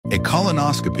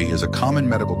Colonoscopy is a common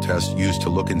medical test used to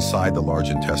look inside the large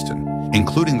intestine,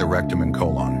 including the rectum and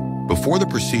colon. Before the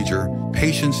procedure,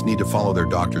 patients need to follow their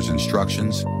doctor's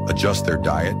instructions, adjust their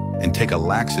diet, and take a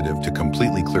laxative to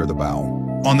completely clear the bowel.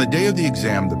 On the day of the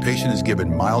exam, the patient is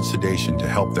given mild sedation to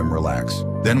help them relax.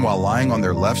 Then, while lying on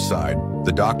their left side,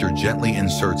 the doctor gently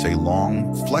inserts a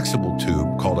long, flexible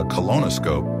tube called a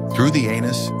colonoscope through the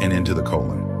anus and into the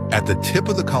colon. At the tip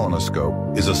of the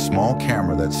colonoscope is a small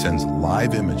camera that sends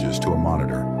live images to a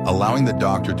monitor, allowing the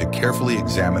doctor to carefully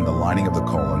examine the lining of the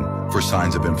colon for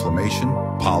signs of inflammation,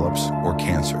 polyps, or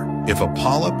cancer. If a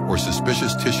polyp or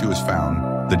suspicious tissue is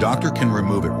found, the doctor can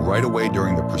remove it right away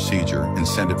during the procedure and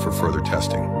send it for further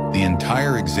testing. The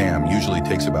entire exam usually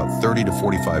takes about 30 to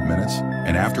 45 minutes,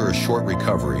 and after a short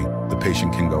recovery, the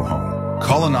patient can go home.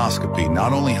 Colonoscopy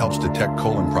not only helps detect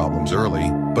colon problems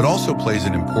early, but also plays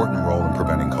an important role in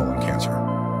preventing colon cancer.